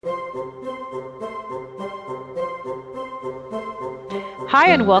Hi,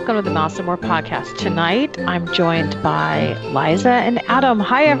 and welcome to the Mouse and More podcast. Tonight, I'm joined by Liza and Adam.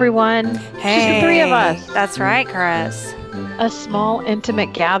 Hi, everyone. It's just the three of Hey, us. that's right, Chris. A small,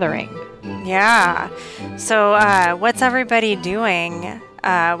 intimate gathering. Yeah. So, what's everybody doing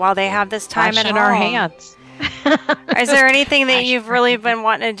while they have this time at Washing our home? hands. Is there anything that Washing you've our really hands. been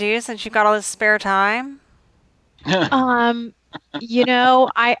wanting to do since you've got all this spare time? Um,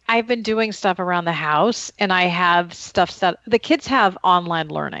 I've been doing stuff around the house, and I have stuff set. The kids have online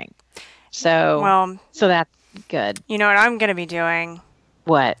learning, so Well, so that's good. you know what I'm going to be doing?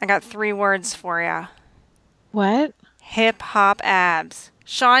 What? I got 3 words for you. What? Hip hop abs.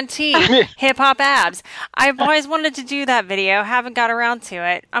 Sean T, hip hop abs. I've always wanted to do that video, haven't got around to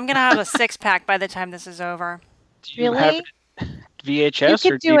it. I'm going to have a 6-pack by the time this is over. Do you have Really? You VHS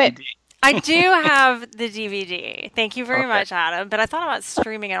could or do it. DVD? I do have the DVD. Thank you very Okay. much, Adam. But I thought about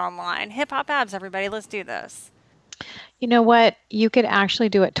streaming it online. Hip hop abs, everybody. Let's do this. You know what? You could actually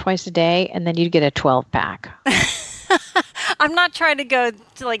do it twice a day, and then you'd get a 12 pack. I'm not trying to go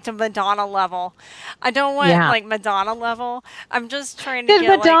to Madonna level. I don't want Yeah. like Madonna level. I'm just trying to Did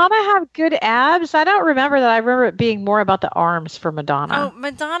get Madonna have good abs? I don't remember that. I remember it being more about the arms for Madonna.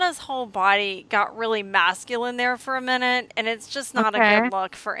 Madonna's whole body got really masculine there for a minute, and it's just not a Okay. good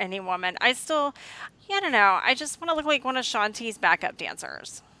look for any woman. I don't know. I just want to look like one of Shanti's backup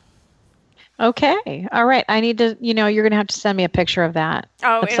dancers. Okay. All right. I need to, you're going to have to send me a picture of that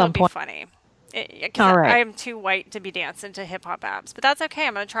Oh, at it'll some be point. funny. Because All right. I am too white to be dancing to hip hop abs, but that's okay.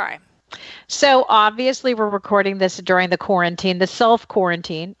 I'm gonna try. So obviously, we're recording this during the quarantine, the self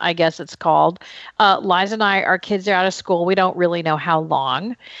quarantine, I guess it's called. Liza and I, our kids are out of school. We don't really know how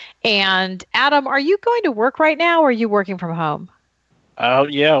long. And Adam, are you going to work right now or are you working from home?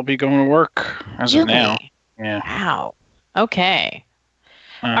 Yeah, I'll be going to work as of now. Really? Yeah. Wow. Okay.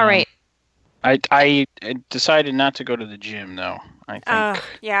 All Um, right. I decided not to go to the gym though. I think.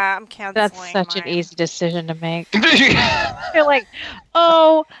 Yeah, I'm That's canceling such an mine. easy decision to make. You're like,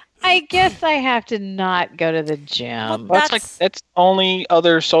 oh, I guess I have to not go to the gym. Well, That's the only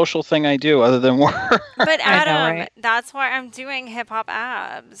other social thing I do other than work. But I know, Adam, right? that's why I'm doing hip hop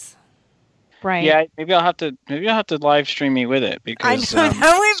abs. Right. Yeah, maybe I'll have to live stream me with it I because know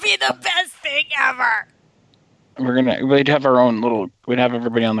that would be the best thing ever. we'd have our own we'd have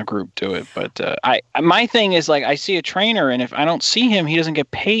everybody on the group do it. But my thing is like I see a trainer and if I don't see him, he doesn't get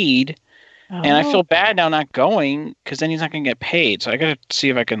paid. And I Oh, feel bad now not going because then he's not going to get paid. So I got to see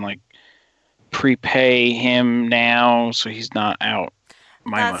if I can like prepay him now so he's not out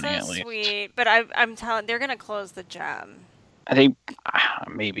my That's money so at least. sweet. But I'm telling, they're gonna close the gym. I think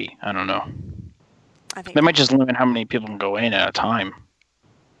maybe. I don't know. I think They might just limit how many people can go in at a time.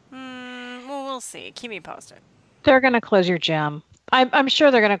 Well, we'll see. Keep me posted. they're going to close your gym. I'm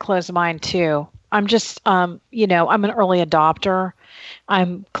sure they're going to close mine too. I'm just, I'm an early adopter.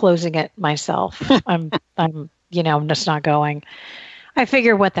 I'm closing it myself. I'm just not going. I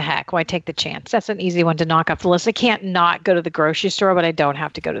figure, what the heck? Why take the chance? That's an easy one to knock off the list. I can't not go to the grocery store, but I don't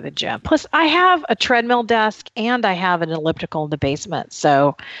have to go to the gym. Plus, I have a treadmill desk and I have an elliptical in the basement,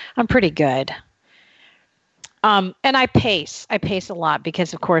 so I'm pretty good. And I pace. I pace a lot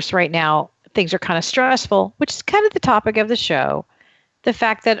because, of course, right now things are kind of stressful, which is kind of the topic of the show. The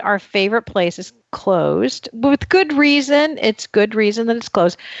fact that our favorite place is closed with good reason. It's good reason that it's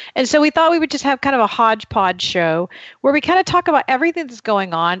closed. And so we thought we would just have kind of a hodgepodge show where we kind of talk about everything that's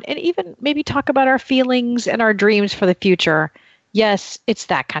going on and even maybe talk about our feelings and our dreams for the future. Yes, it's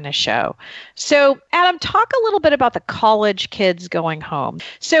that kind of show. So, Adam, talk a little bit about the college kids going home.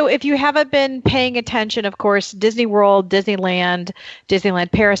 So, if you haven't been paying attention, of course, Disney World, Disneyland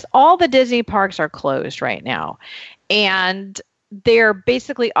Paris, all the Disney parks are closed right now. And they're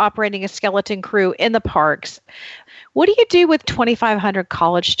basically operating a skeleton crew in the parks. What do you do with 2,500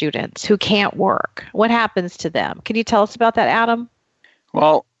 college students who can't work? What happens to them? Can you tell us about that, Adam?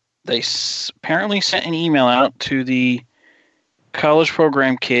 Well, they apparently sent an email out to the college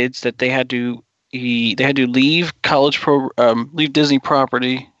program kids that they had to leave leave Disney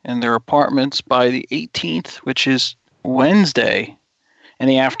property and their apartments by the 18th, which is Wednesday in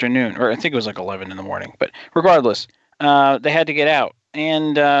the afternoon, or I think it was like 11 in the morning. But regardless, they had to get out,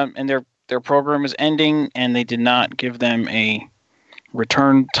 and their program is ending, and they did not give them a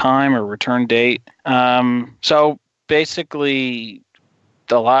return time or return date. So basically,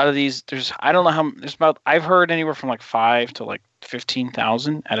 a lot of these, I don't know how there's about. I've heard anywhere from like 5 to like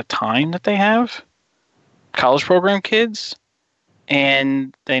 15,000 at a time that they have college program kids,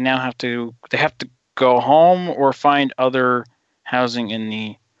 and they have to go home or find other housing in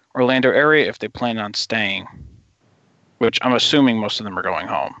the Orlando area if they plan on staying. which I'm assuming most of them are going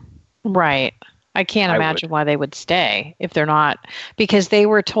home. Right. I can't imagine why they would stay if they're not, because they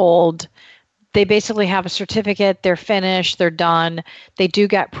were told they basically have a certificate, they're finished, they're done. They do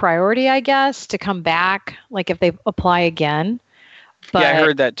get priority, I guess, to come back, like if they apply again. But, yeah, I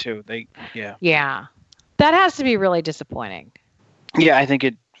heard that too. Yeah. That has to be really disappointing. Yeah, I think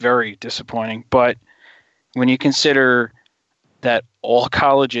it's very disappointing. But when you consider that all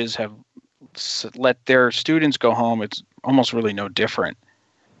colleges have let their students go home, it's almost really no different.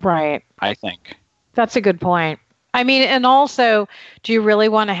 Right. I think. That's a good point. I mean, and also, do you really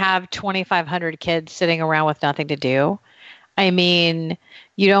want to have 2,500 kids sitting around with nothing to do? I mean,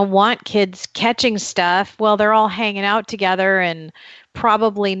 you don't want kids catching stuff. Well, they're all hanging out together and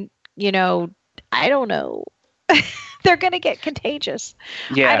probably, I don't know. They're going to get contagious.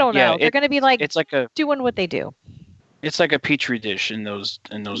 Yeah, I don't know. They're going to be doing what they do. It's like a petri dish in those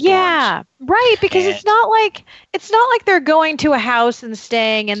yeah, dorms. Right, because it's not like they're going to a house and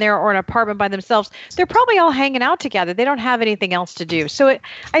staying in there or an apartment by themselves. They're probably all hanging out together. They don't have anything else to do. So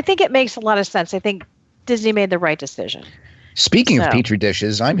I think it makes a lot of sense. I think Disney made the right decision. Speaking of petri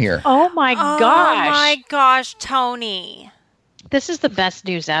dishes, I'm here. Oh my gosh. Oh my gosh, Tony. This is the best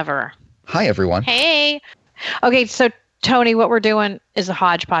news ever. Hi everyone. Hey. Okay, so Tony, what we're doing is a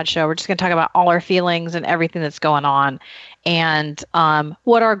hodgepodge show. We're just going to talk about all our feelings and everything that's going on and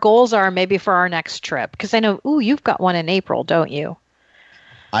what our goals are maybe for our next trip. Because I know, you've got one in April, don't you?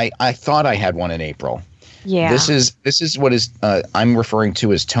 I thought I had one in April. Yeah. This is what is I'm referring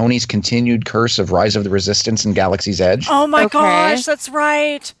to as Tony's continued curse of Rise of the Resistance and Galaxy's Edge. Oh my gosh, that's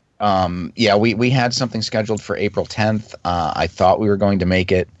right. Yeah, we had something scheduled for April 10th. I thought we were going to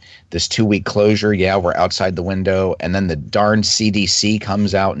make it. This 2-week closure, we're outside the window. And then the darn CDC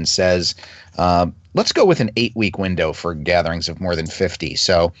comes out and says, let's go with an 8-week window for gatherings of more than 50.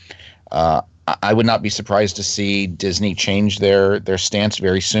 So I would not be surprised to see Disney change their stance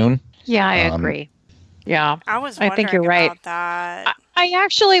very soon. Yeah, I agree. Yeah, I think you're right. About that. I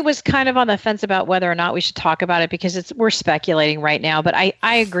actually was kind of on the fence about whether or not we should talk about it because we're speculating right now. But I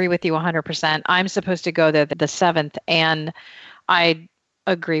agree with you 100%. I'm supposed to go there the 7th, and I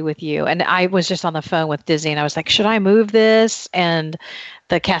agree with you. And I was just on the phone with Disney, and I was like, should I move this? And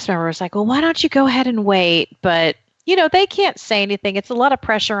the cast member was like, well, why don't you go ahead and wait? But, they can't say anything. It's a lot of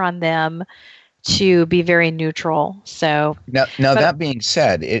pressure on them to be very neutral. So now that being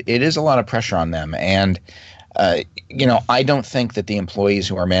said, it is a lot of pressure on them. And, I don't think that the employees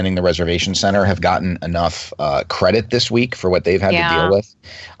who are manning the reservation center have gotten enough credit this week for what they've had to deal with.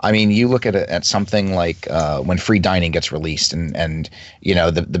 I mean, you look at something like when free dining gets released and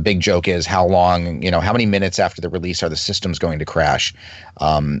the big joke is how long, how many minutes after the release are the systems going to crash?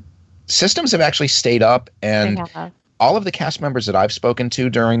 Systems have actually stayed up, and all of the cast members that I've spoken to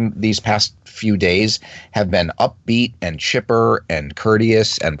during these past few days have been upbeat and chipper and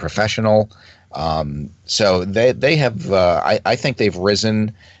courteous and professional. So they have, I think they've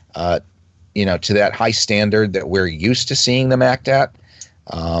risen, to that high standard that we're used to seeing them act at.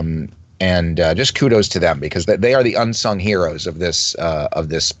 And just kudos to them because they are the unsung heroes of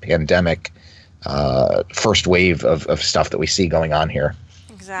this pandemic, first wave of stuff that we see going on here.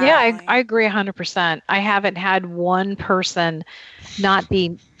 Exactly. Yeah, I agree 100%. I haven't had one person not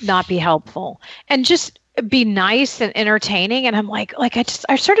be helpful and just be nice and entertaining. And I'm like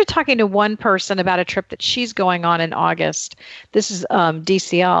I started talking to one person about a trip that she's going on in August. This is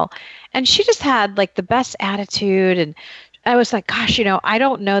DCL, and she just had like the best attitude. And I was like, gosh, I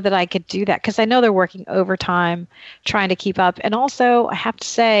don't know that I could do that because I know they're working overtime trying to keep up. And also, I have to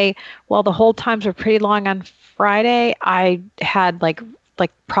say, while the hold times were pretty long on Friday, I had like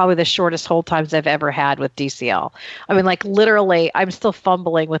probably the shortest hold times I've ever had with DCL. I mean, like literally, I'm still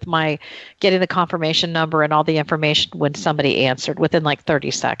fumbling with my getting the confirmation number and all the information when somebody answered within like 30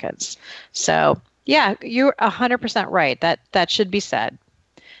 seconds. So yeah, you're 100% right. That should be said.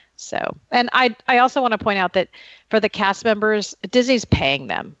 So, and I also want to point out that for the cast members, Disney's paying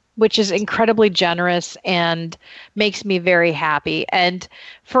them, which is incredibly generous and makes me very happy. And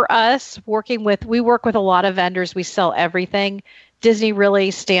for us, we work with a lot of vendors. We sell everything. Disney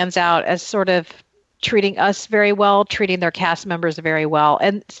really stands out as sort of treating us very well, treating their cast members very well.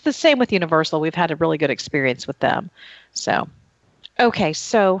 And it's the same with Universal. We've had a really good experience with them. So, okay.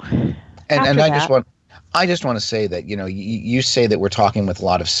 So, and I just want to say that, you say that we're talking with a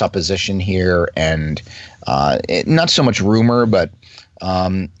lot of supposition here and not so much rumor, but,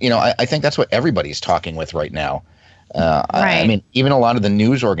 I think that's what everybody's talking with right now. Right. I mean, even a lot of the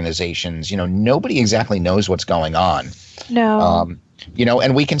news organizations, nobody exactly knows what's going on. No.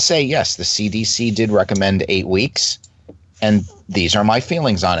 And we can say, yes, the CDC did recommend 8 weeks. And these are my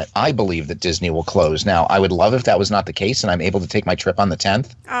feelings on it. I believe that Disney will close. Now, I would love if that was not the case and I'm able to take my trip on the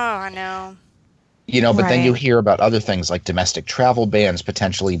 10th. Oh, I know. But then you hear about other things like domestic travel bans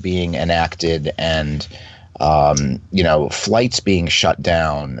potentially being enacted and, flights being shut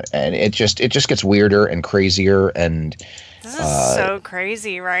down. And it just gets weirder and crazier. And this is so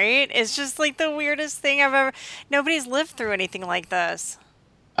crazy, right? It's just like the weirdest thing I've ever... Nobody's lived through anything like this.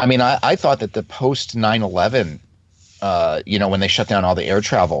 I mean, I thought that the post 9/11, when they shut down all the air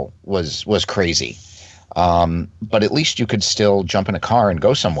travel was crazy. But at least you could still jump in a car and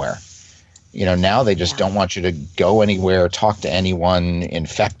go somewhere. Now they just don't want you to go anywhere, talk to anyone,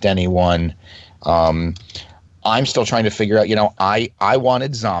 infect anyone. I'm still trying to figure out, I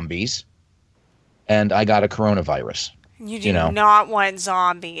wanted zombies and I got a coronavirus. You do not want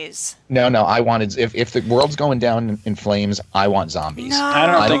zombies. No, I wanted, if the world's going down in flames, I want zombies. No. I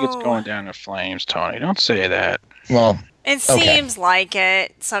don't think it's going down in flames, Tony. Don't say that. Well, it seems like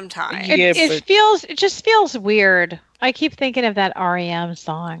it sometimes. It just feels weird. I keep thinking of that REM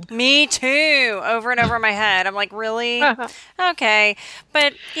song. Me too, over and over in my head. I'm like, really? Okay,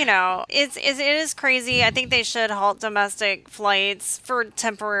 but it is crazy. I think they should halt domestic flights for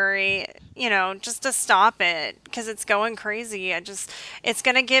temporary, just to stop it because it's going crazy. It's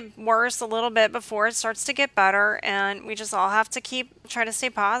going to get worse a little bit before it starts to get better, and we just all have to try to stay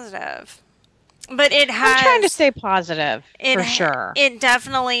positive. But I'm trying to stay positive, for sure. It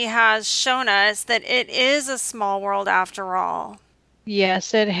definitely has shown us that it is a small world after all.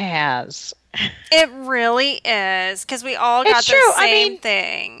 Yes, it has. It really is, because we all got the same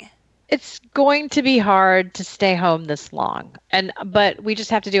thing. It's going to be hard to stay home this long, but we just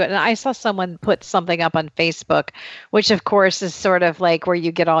have to do it. And I saw someone put something up on Facebook, which of course is sort of like where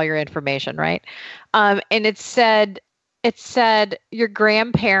you get all your information, right? And it said your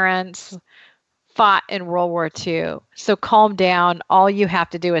grandparents fought in World War II. So calm down. All you have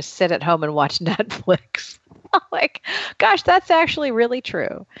to do is sit at home and watch Netflix. Like, gosh, that's actually really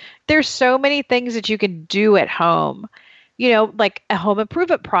true. There's so many things that you can do at home, like a home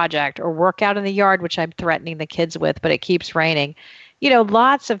improvement project or work out in the yard, which I'm threatening the kids with, but it keeps raining.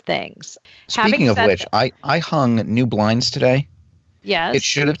 Lots of things. Speaking of which, I hung new blinds today. Yes. It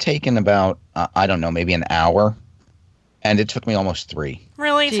should have taken about, I don't know, maybe an hour. And it took me almost 3.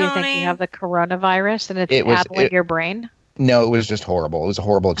 Really, Tony? Do you think you have the coronavirus and it's battling your brain? No, it was just horrible. It was a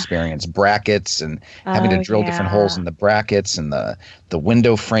horrible experience. Brackets and having to drill different holes in the brackets, and the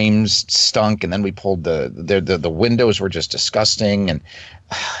window frames stunk. And then we pulled the windows were just disgusting. And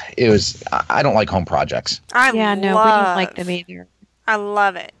it was. I don't like home projects. We don't like them either. I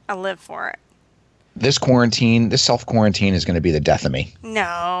love it. I live for it. This self-quarantine is going to be the death of me.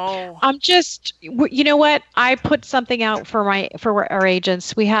 No. I'm just, you know what? I put something out for our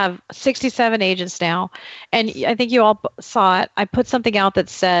agents. We have 67 agents now. And I think you all saw it. I put something out that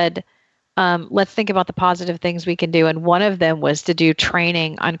said, let's think about the positive things we can do. And one of them was to do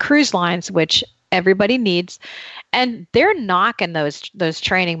training on cruise lines, which everybody needs. And they're knocking those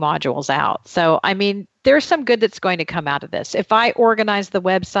training modules out. So, I mean, there's some good that's going to come out of this. If I organize the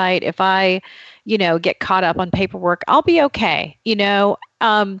website, if I get caught up on paperwork, I'll be okay.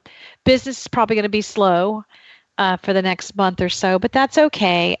 Business is probably going to be slow for the next month or so, but that's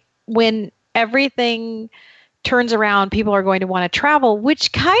okay. When everything turns around, people are going to want to travel,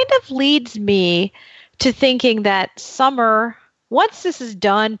 which kind of leads me to thinking that summer, once this is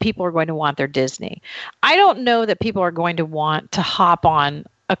done, people are going to want their Disney. I don't know that people are going to want to hop on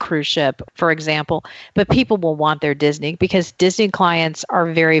a cruise ship, for example, but people will want their Disney because Disney clients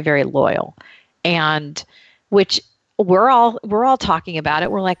are very, very loyal. And which we're all talking about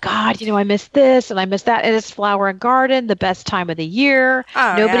it. We're like, God, I miss this and I miss that. And it's Flower and Garden, the best time of the year.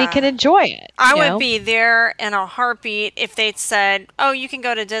 Nobody can enjoy it. I would be there in a heartbeat if they'd said, oh, you can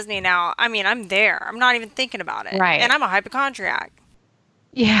go to Disney now. I mean, I'm there. I'm not even thinking about it. Right. And I'm a hypochondriac.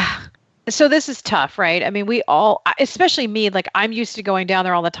 Yeah. So this is tough, right? I mean, we all, especially me, like I'm used to going down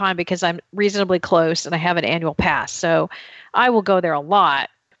there all the time because I'm reasonably close and I have an annual pass. So I will go there a lot.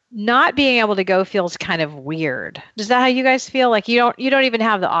 Not being able to go feels kind of weird. Is that how you guys feel? Like you don't even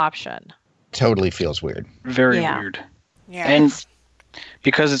have the option. Totally feels weird. Very weird. Yeah. And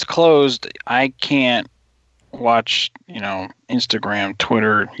because it's closed, I can't watch, Instagram,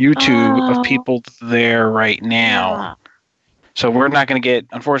 Twitter, YouTube of people there right now. Yeah. So we're not going to get,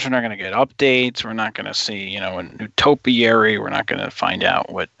 unfortunately, we're not going to get updates. We're not going to see, a new topiary. We're not going to find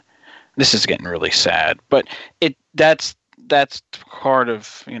out what, this is getting really sad. But that's part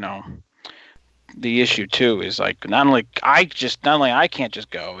of, the issue too, is like, not only I can't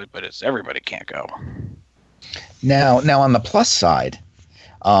just go, but it's everybody can't go. Now on the plus side,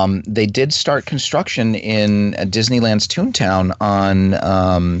 They did start construction in Disneyland's Toontown on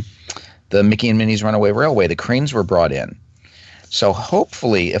the Mickey and Minnie's Runaway Railway. The cranes were brought in. So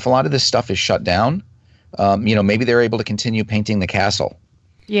hopefully, if a lot of this stuff is shut down, maybe they're able to continue painting the castle.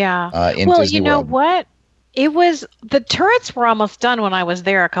 Yeah. In well, Disney you know World. what? It was the turrets were almost done when I was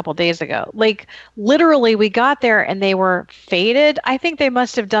there a couple days ago. Like literally, we got there and they were faded. I think they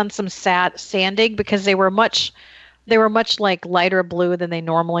must have done some sanding because they were much like lighter blue than they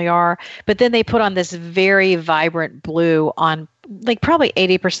normally are. But then they put on this very vibrant blue on like probably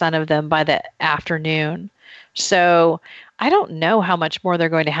 80% of them by the afternoon. So I don't know how much more they're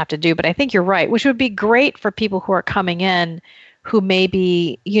going to have to do, but I think you're right, which would be great for people who are coming in who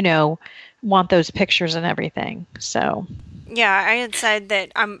maybe, want those pictures and everything. So yeah, I had said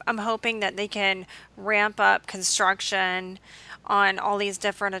that I'm hoping that they can ramp up construction on all these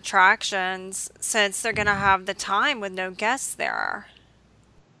different attractions since they're going to have the time with no guests there.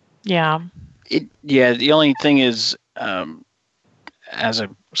 yeah. The only thing is, as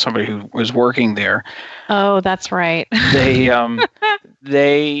somebody who was working there, Oh, that's right.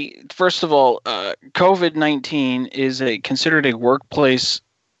 they first of all, COVID-19 is considered a workplace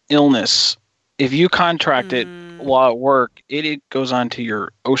illness. If you contract it while at work, it goes on to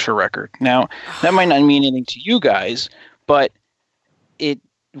your OSHA record. Now, that might not mean anything to you guys, but it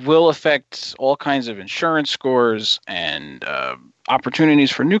will affect all kinds of insurance scores and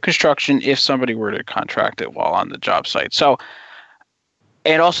opportunities for new construction if somebody were to contract it while on the job site. So,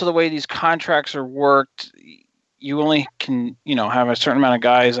 and also the way these contracts are worked, you only can, have a certain amount of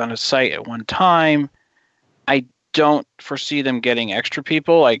guys on a site at one time. I don't foresee them getting extra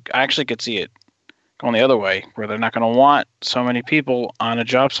people. Like, I actually could see it going the other way, where they're not going to want so many people on a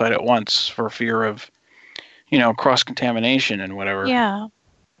job site at once for fear of, cross-contamination and whatever. Yeah.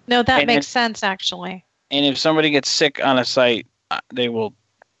 No, that makes sense, actually. And if somebody gets sick on a site, they will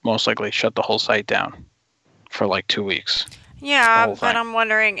most likely shut the whole site down for like 2 weeks. Yeah, but I'm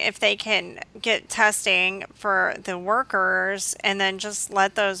wondering if they can get testing for the workers and then just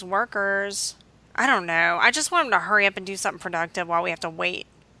let those workers, I don't know. I just want them to hurry up and do something productive while we have to wait.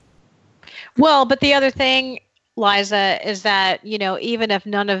 Well, but the other thing, Liza, is that, even if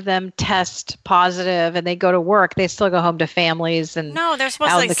none of them test positive and they go to work, they still go home to families and no, they're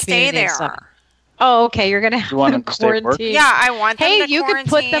supposed to stay there. Oh, okay. You're going to have them quarantine. Yeah, I want them to quarantine. Hey, you could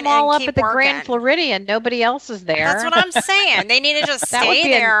put them all up at the working. Grand Floridian. Nobody else is there. That's what I'm saying. They need to just stay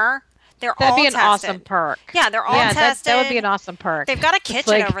there. They're all That'd be tested. an awesome perk. Yeah, they're all tested. That would be an awesome perk. They've got a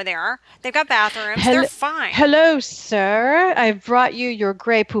kitchen over there. They've got bathrooms. They're fine. Hello, sir. I brought you your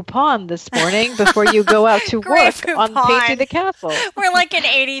Grey Poupon this morning before you go out to work on painting the castle. We're like in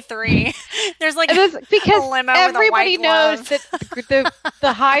 83. There's like because a limo everybody with a white knows that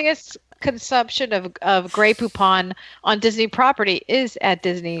the highest consumption of Grey Poupon on Disney property is at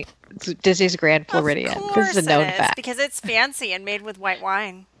Disney's Grand Floridian. This is a known fact. Because it's fancy and made with white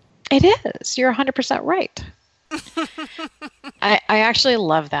wine. It is. You're 100% right. I actually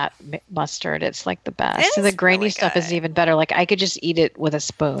love that mustard. It's like the best. And the grainy really stuff is even better. Like I could just eat it with a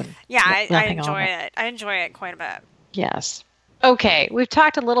spoon. Yeah, I enjoy it. I enjoy it quite a bit. Yes. Okay, we've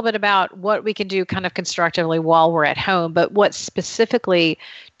talked a little bit about what we can do kind of constructively while we're at home, but what specifically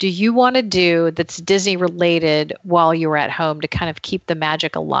do you want to do that's Disney related while you're at home to kind of keep the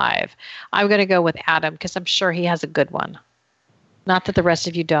magic alive? I'm going to go with Adam because I'm sure he has a good one. Not that the rest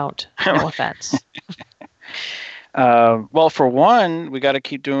of you don't. No offense. Well, for one, we got to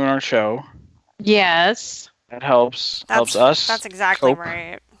keep doing our show. Yes. That helps us. That's exactly cope.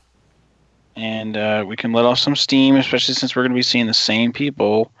 Right. And we can let off some steam, especially since we're going to be seeing the same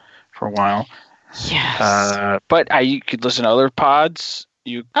people for a while. Yes. But you could listen to other pods.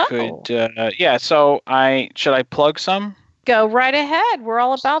 You could, yeah. So should I plug some? Go right ahead. We're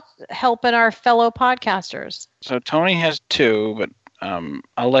all about helping our fellow podcasters. So Tony has two, but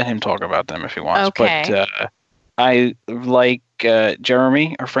I'll let him talk about them if he wants. Okay. But I like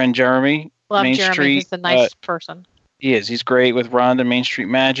Jeremy, our friend Jeremy. Love Main Jeremy. Street, He's the nicest person. He is. He's great with Rhonda, Main Street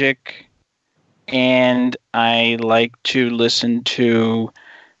Magic. And I like to listen to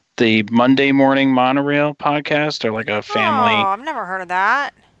the Monday Morning Monorail podcast. They're like a family. Oh, I've never heard of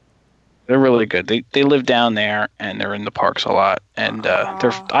that. They're really good. They live down there and they're in the parks a lot. And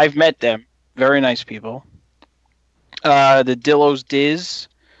I've met them. Very nice people. The Dillo's Diz,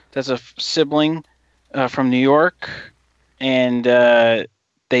 that's a sibling from New York. And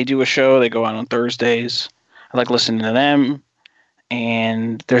they do a show. They go on Thursdays. I like listening to them.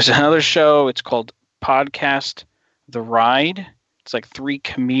 And there's another show. It's called Podcast The Ride. It's like three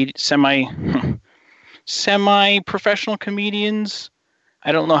semi-professional comedians.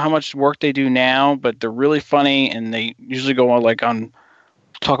 I don't know how much work they do now, but they're really funny, and they usually go on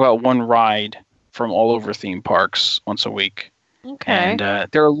talk about one ride from all over theme parks once a week. Okay. And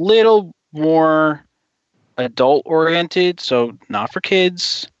they're a little more adult oriented, so not for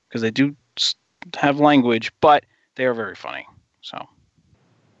kids because they do have language, but they are very funny. So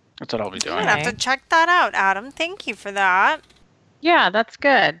that's what I'll be doing. I'm going to have to check that out, Adam. Thank you for that. Yeah, that's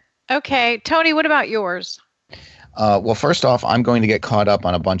good. Okay. Tony, what about yours? Well, first off, I'm going to get caught up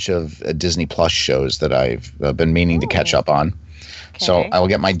on a bunch of Disney Plus shows that I've been meaning to catch up on. Okay. So I will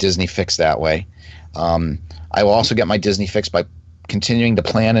get my Disney fix that way. I will also get my Disney fix by continuing to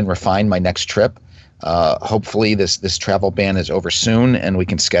plan and refine my next trip. Hopefully this travel ban is over soon and we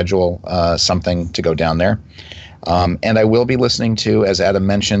can schedule something to go down there. And I will be listening to, as Adam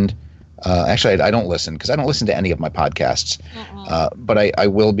mentioned, actually I don't listen because I don't listen to any of my podcasts. But I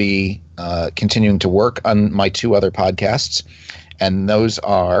will be continuing to work on my 2 other podcasts. And those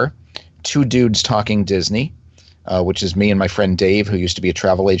are Two Dudes Talking Disney, which is me and my friend Dave, who used to be a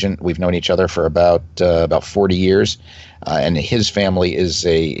travel agent. We've known each other for about 40 years. And his family is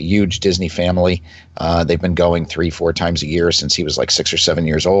a huge Disney family. They've been going 3-4 times a year since he was like 6 or 7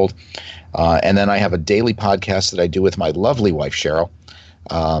 years old. And then I have a daily podcast that I do with my lovely wife, Cheryl.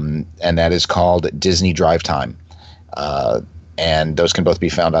 And that is called Disney Drive Time. And those can both be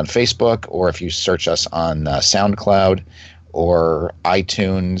found on Facebook, or if you search us on SoundCloud or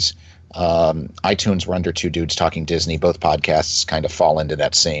iTunes. iTunes, we're under Two Dudes Talking Disney. Both podcasts kind of fall into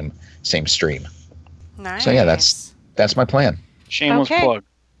that same stream. Nice. So yeah, that's my plan. Shameless plug.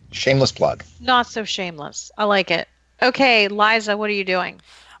 Shameless plug. Not so shameless. I like it. Okay, Liza, what are you doing?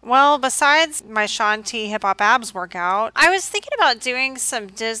 Well, besides my Shaun T Hip Hop Abs workout, I was thinking about doing some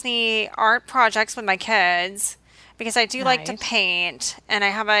Disney art projects with my kids because I do like to paint, and I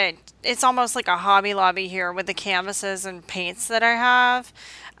have it's almost like a Hobby Lobby here with the canvases and paints that I have.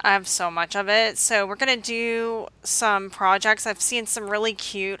 I have so much of it. So we're going to do some projects. I've seen some really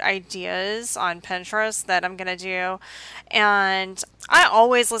cute ideas on Pinterest that I'm going to do. And I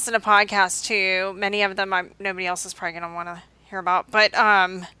always listen to podcasts too. Many of them nobody else is probably going to want to hear about. But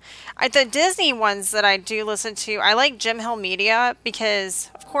the Disney ones that I do listen to, I like Jim Hill Media because,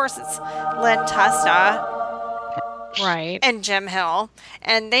 of course, it's Len Testa. Right. And Jim Hill.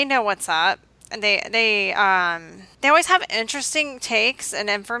 And they know what's up. And they always have interesting takes and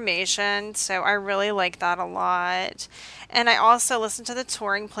information, so I really like that a lot. And I also listen to the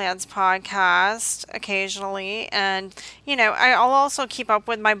Touring Plans podcast occasionally, and I'll also keep up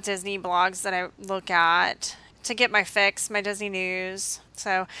with my Disney blogs that I look at to get my fix, my Disney news.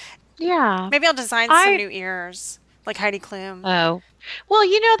 So yeah, maybe I'll design some new ears like Heidi Klum. Oh,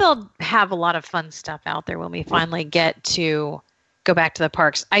 well, they'll have a lot of fun stuff out there when we finally get to go back to the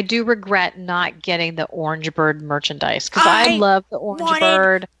parks. I do regret not getting the Orange Bird merchandise because I love the Orange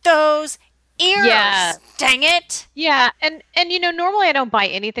Bird. Those ears. Yeah. Dang it. Yeah. And normally I don't buy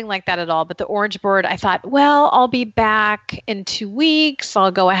anything like that at all. But the Orange Bird, I thought, well, I'll be back in 2 weeks. I'll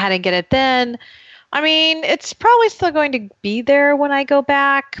go ahead and get it then. I mean, it's probably still going to be there when I go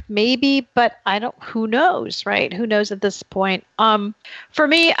back, maybe, but who knows, right? Who knows at this point? For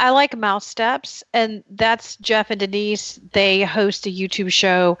me, I like Mouse Steps, and that's Jeff and Denise. They host a YouTube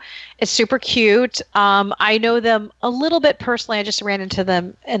show. It's super cute. I know them a little bit personally. I just ran into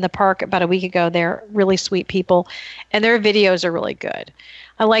them in the park about a week ago. They're really sweet people, and their videos are really good.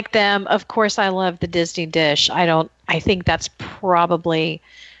 I like them. Of course, I love the Disney Dish. I think that's probably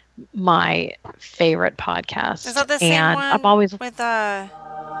my favorite podcast. Is that the same one? I'm always with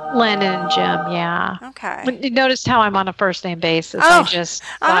Len and Jim. Yeah. Okay. But you noticed how I'm on a first name basis. I just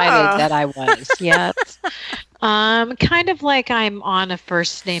decided that I was. Yes. Kind of like I'm on a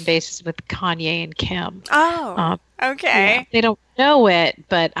first name basis with Kanye and Kim. Oh. Okay. Yeah, they don't know it,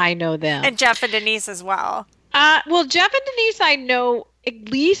 but I know them. And Jeff and Denise as well. Well, Jeff and Denise, I know at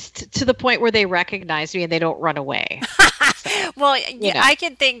least to the point where they recognize me and they don't run away. Well, I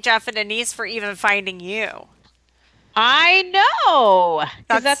can thank Jeff and Denise for even finding you. I know.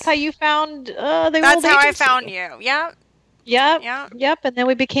 Because that's how you found the old agency. That's how I found you. Yep. Yep. And then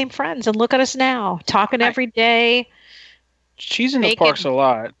we became friends. And look at us now, talking every day. She's in the parks a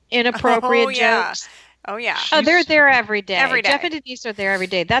lot. Inappropriate jokes. Oh, yeah. They're there every day. Every day. Jeff and Denise are there every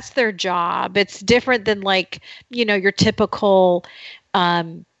day. That's their job. It's different than your typical,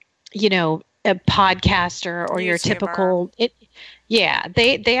 a podcaster or YouTuber. Your typical.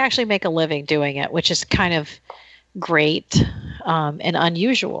 They actually make a living doing it, which is kind of great and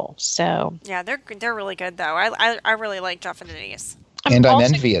unusual. So yeah, they're really good though. I really like Jeff and Denise. And I'm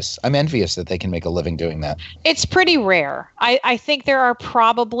envious. I'm envious that they can make a living doing that. It's pretty rare. I think there are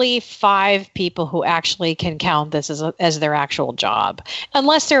probably 5 people who actually can count this as their actual job,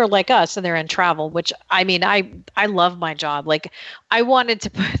 unless they're like us and they're in travel. Which I mean, I love my job. Like I wanted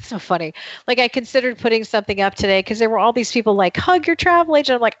to put. It's so funny. Like I considered putting something up today because there were all these people like hug your travel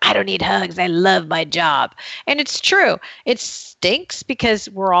agent. I'm like, I don't need hugs. I love my job, and it's true. It stinks because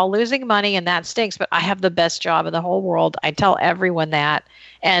we're all losing money, and that stinks. But I have the best job in the whole world. I tell everyone that.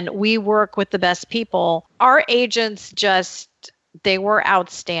 And we work with the best people. Our agents they were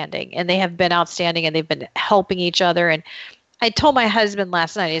outstanding, and they have been outstanding, and they've been helping each other. And I told my husband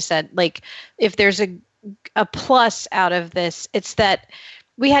last night, I said, like, if there's a plus out of this, it's that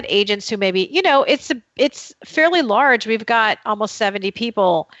we had agents who maybe, it's fairly large. We've got almost 70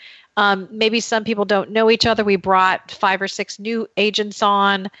 people. Maybe some people don't know each other. We brought 5 or 6 new agents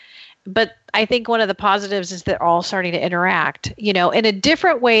on. But I think one of the positives is they're all starting to interact, in a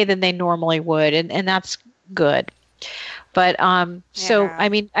different way than they normally would. And that's good. But so, I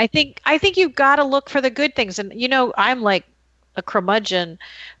mean, I think you've got to look for the good things. And, I'm like a curmudgeon,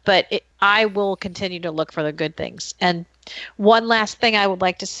 but I will continue to look for the good things. And one last thing I would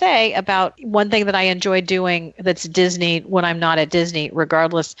like to say about one thing that I enjoy doing that's Disney when I'm not at Disney,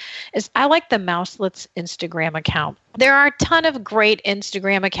 regardless, is I like the Mouselets Instagram account. There are a ton of great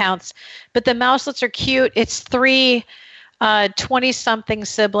Instagram accounts, but the Mouselets are cute. It's 3 20-something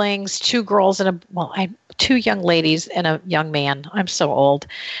siblings, 2 girls and 2 young ladies and a young man. I'm so old.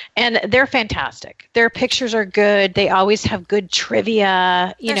 And they're fantastic. Their pictures are good. They always have good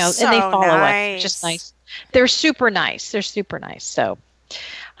trivia, and they follow us. It's just nice. They're super nice. So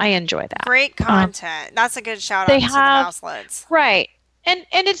I enjoy that. Great content. That's a good shout out to the Mouselets. Right. And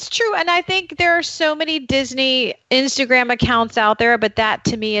it's true. And I think there are so many Disney Instagram accounts out there, but that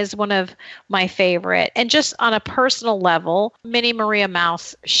to me is one of my favorite. And just on a personal level, Minnie Maria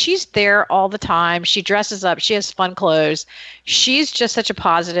Mouse, she's there all the time. She dresses up. She has fun clothes. She's just such a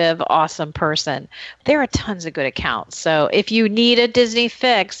positive, awesome person. There are tons of good accounts. So if you need a Disney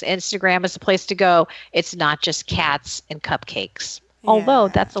fix, Instagram is the place to go. It's not just cats and cupcakes. Although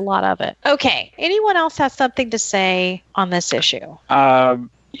that's a lot of it. Okay. Anyone else has something to say on this issue?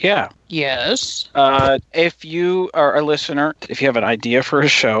 Yeah. Yes. If you are a listener, if you have an idea for a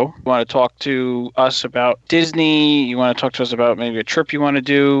show, you want to talk to us about Disney, you want to talk to us about maybe a trip you want to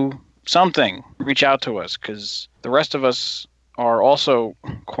do, something, reach out to us because the rest of us are also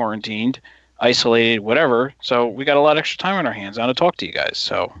quarantined, isolated, whatever. So we got a lot of extra time on our hands. I want to talk to you guys.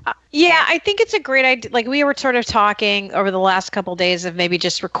 So yeah, I think it's a great idea. Like we were sort of talking over the last couple of days of maybe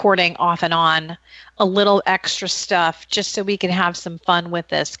just recording off and on a little extra stuff just so we can have some fun with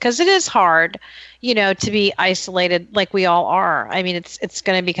this because it is hard, to be isolated like we all are. I mean, it's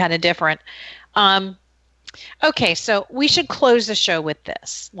going to be kind of different. Okay, so we should close the show with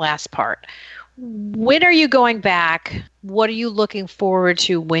this last part. When are you going back? What are you looking forward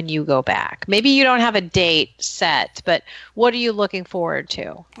to when you go back? Maybe you don't have a date set, but what are you looking forward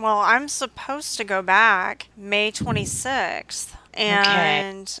to? Well, I'm supposed to go back May 26th,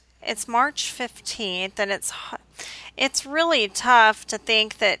 and it's March 15th, and it's really tough to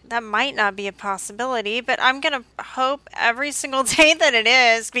think that might not be a possibility, but I'm going to hope every single day that it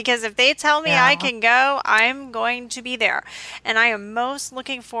is, because if they tell me I can go, I'm going to be there. And I am most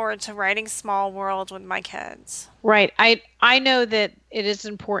looking forward to writing Small World with my kids. Right. I know that it is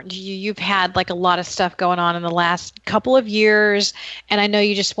important to you. You've had like a lot of stuff going on in the last couple of years, and I know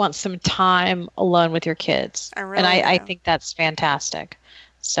you just want some time alone with your kids. I think that's fantastic.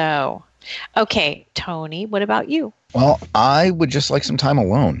 So, okay, Tony, what about you? Well, I would just like some time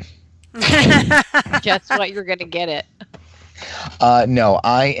alone. Guess what? You're going to get it. No,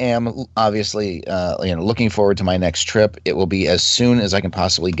 I am obviously looking forward to my next trip. It will be as soon as I can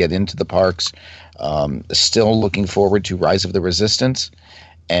possibly get into the parks. Still looking forward to Rise of the Resistance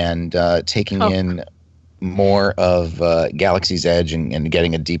and taking in more of Galaxy's Edge and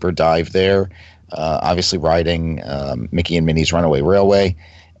getting a deeper dive there. Obviously riding Mickey and Minnie's Runaway Railway.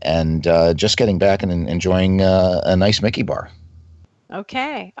 And just getting back and enjoying a nice Mickey bar.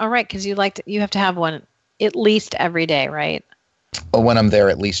 Okay. All right. Because you have to have one at least every day, right? When I'm there,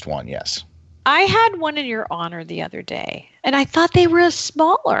 at least one, yes. I had one in your honor the other day, and I thought they were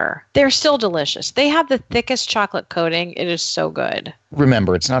smaller. They're still delicious. They have the thickest chocolate coating. It is so good.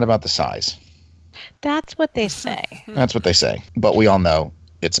 Remember, it's not about the size. That's what they say. That's what they say. But we all know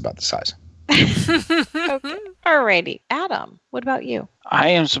it's about the size. Okay. Alrighty. Adam, what about you? I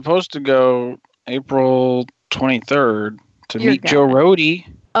am supposed to go April 23rd to meet Joe Rohde.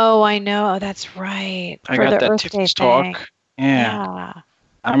 Oh, I know. That's right. I got that Tiffany's talk. Yeah.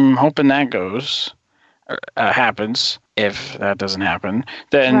 I'm hoping that happens. if that doesn't happen.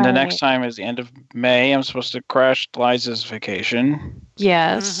 Then the Right. next time is the end of May. I'm supposed to crash Liza's vacation.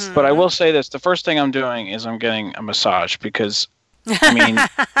 Yes. Mhm. But I will say this. The first thing I'm doing is I'm getting a massage because, I mean,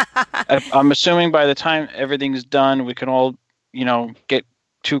 I'm assuming by the time everything's done, we can all, get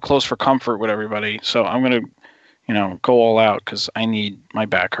too close for comfort with everybody. So I'm going to, go all out because my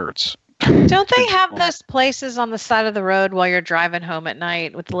back hurts. Don't they have those places on the side of the road while you're driving home at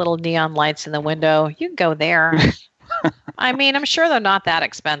night with the little neon lights in the window? You can go there. I mean, I'm sure they're not that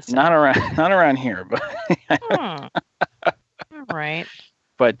expensive. Not around here, but All right.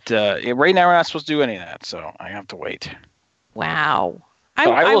 But right now we're not supposed to do any of that, so I have to wait. Wow. I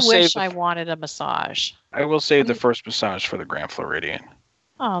So I will wish save I wanted a massage. I will save the first massage for the Grand Floridian.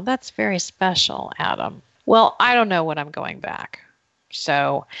 Oh, that's very special, Adam. Well, I don't know when I'm going back.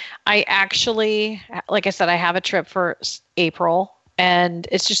 So I actually, like I said, I have a trip for April, and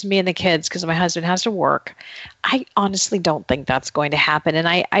it's just me and the kids because my husband has to work. I honestly don't think that's going to happen. And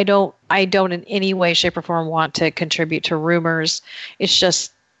I don't in any way, shape, or form want to contribute to rumors. It's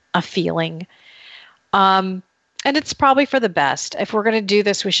just a feeling. And it's probably for the best. If we're going to do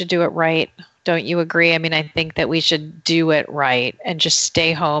this, we should do it right. Don't you agree? I mean, I think that we should do it right and just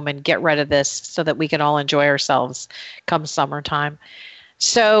stay home and get rid of this so that we can all enjoy ourselves come summertime.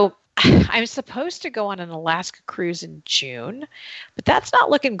 So I'm supposed to go on an Alaska cruise in June, but that's not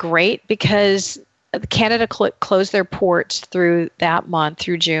looking great because Canada closed their ports through that month,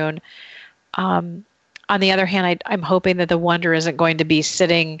 through June. On the other hand, I'm hoping that the Wonder isn't going to be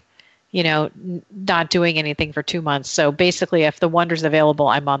sitting, not doing anything for 2 months. So basically, if the Wonder's available,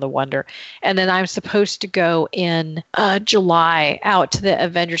 I'm on the Wonder. And then I'm supposed to go in July out to the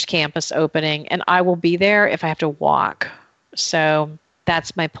Avengers Campus opening, and I will be there if I have to walk. So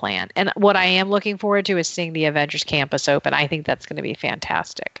that's my plan. And what I am looking forward to is seeing the Avengers Campus open. I think that's going to be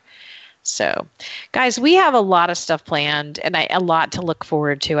fantastic. So, guys, we have a lot of stuff planned and a lot to look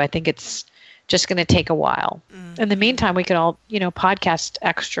forward to. I think it's just going to take a while. In the meantime, we could all, podcast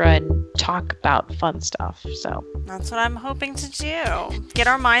extra and talk about fun stuff. So That's what I'm hoping to do. Get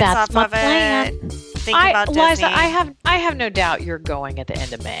our minds That's off my of plan. it. Think about Disney. Liza, I have no doubt you're going at the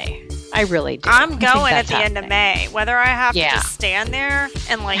end of May. I really do. I'm I think going at that's the end of happening. May. Whether I have to Yeah. just stand there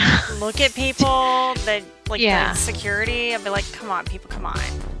and look at people that Yeah. the security, I'll be like, come on, people, come on.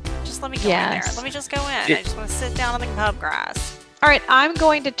 Just let me go in Yes. there. Let me just go in. I just want to sit down on the pub grass. All right, I'm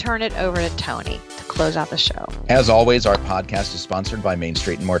going to turn it over to Tony to close out the show. As always, our podcast is sponsored by Main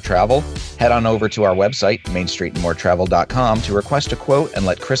Street and More Travel. Head on over to our website, mainstreetandmoretravel.com, to request a quote and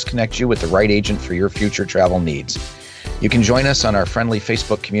let Chris connect you with the right agent for your future travel needs. You can join us on our friendly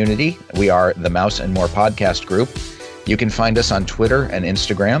Facebook community. We are the Mouse and More Podcast Group. You can find us on Twitter and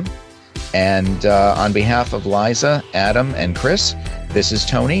Instagram. And on behalf of Liza, Adam, and Chris, this is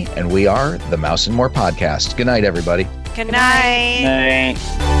Tony, and we are the Mouse and More Podcast. Good night, everybody. Good night.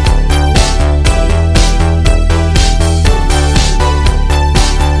 Nay.